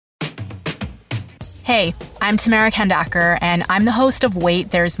Hey, I'm Tamara Kandaker, and I'm the host of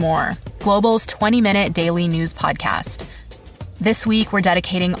Wait, There's More, Global's 20-minute daily news podcast. This week, we're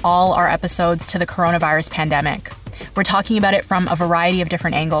dedicating all our episodes to the coronavirus pandemic. We're talking about it from a variety of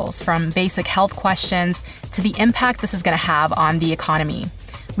different angles, from basic health questions to the impact this is going to have on the economy.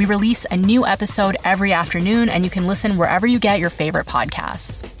 We release a new episode every afternoon, and you can listen wherever you get your favorite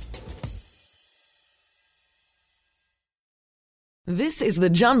podcasts. This is the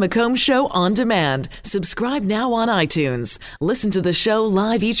John McComb Show on demand. Subscribe now on iTunes. Listen to the show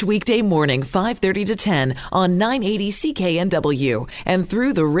live each weekday morning, 5:30 to 10 on 980 CKNW and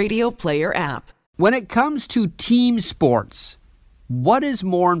through the Radio Player app. When it comes to team sports, what is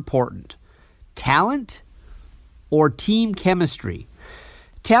more important, talent or team chemistry?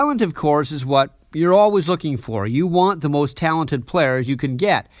 Talent, of course, is what you're always looking for. You want the most talented players you can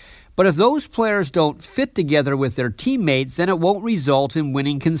get. But if those players don't fit together with their teammates, then it won't result in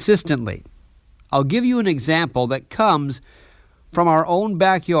winning consistently. I'll give you an example that comes from our own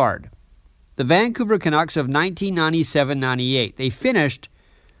backyard. The Vancouver Canucks of 1997-98. They finished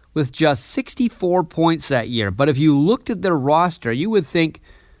with just 64 points that year. But if you looked at their roster, you would think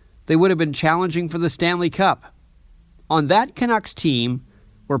they would have been challenging for the Stanley Cup. On that Canucks team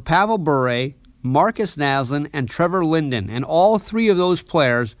were Pavel Bure, Marcus Naslund, and Trevor Linden. And all three of those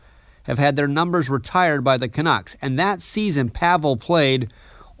players have had their numbers retired by the Canucks. And that season, Pavel played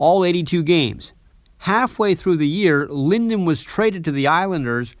all 82 games. Halfway through the year, Linden was traded to the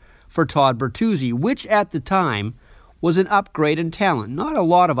Islanders for Todd Bertuzzi, which at the time was an upgrade in talent. Not a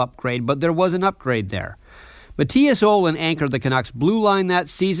lot of upgrade, but there was an upgrade there. Matthias Olin anchored the Canucks blue line that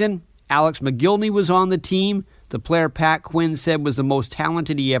season. Alex McGillney was on the team. The player Pat Quinn said was the most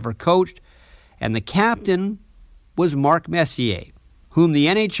talented he ever coached. And the captain was Mark Messier, whom the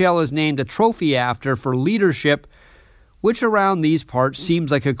NHL has named a trophy after for leadership, which around these parts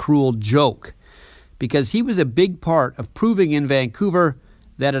seems like a cruel joke, because he was a big part of proving in Vancouver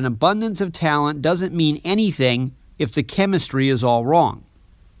that an abundance of talent doesn't mean anything if the chemistry is all wrong.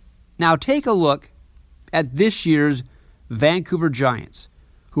 Now take a look at this year's Vancouver Giants,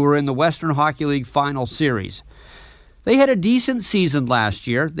 who are in the Western Hockey League Final Series. They had a decent season last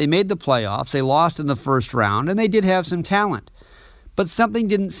year. They made the playoffs. They lost in the first round, and they did have some talent. But something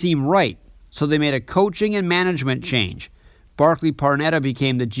didn't seem right, so they made a coaching and management change. Barclay Parnetta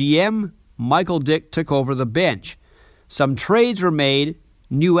became the GM. Michael Dick took over the bench. Some trades were made,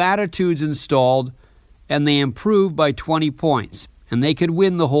 new attitudes installed, and they improved by 20 points, and they could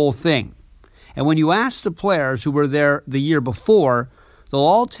win the whole thing. And when you ask the players who were there the year before, they'll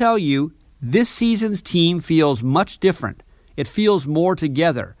all tell you this season's team feels much different. It feels more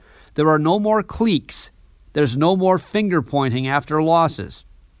together. There are no more cliques. There's no more finger-pointing after losses.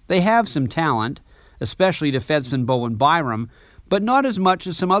 They have some talent, especially defenseman Bowen Byram, but not as much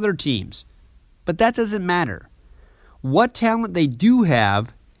as some other teams. But that doesn't matter. What talent they do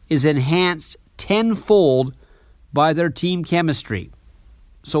have is enhanced tenfold by their team chemistry.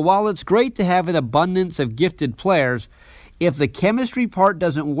 So while it's great to have an abundance of gifted players, if the chemistry part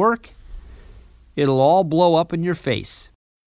doesn't work, it'll all blow up in your face.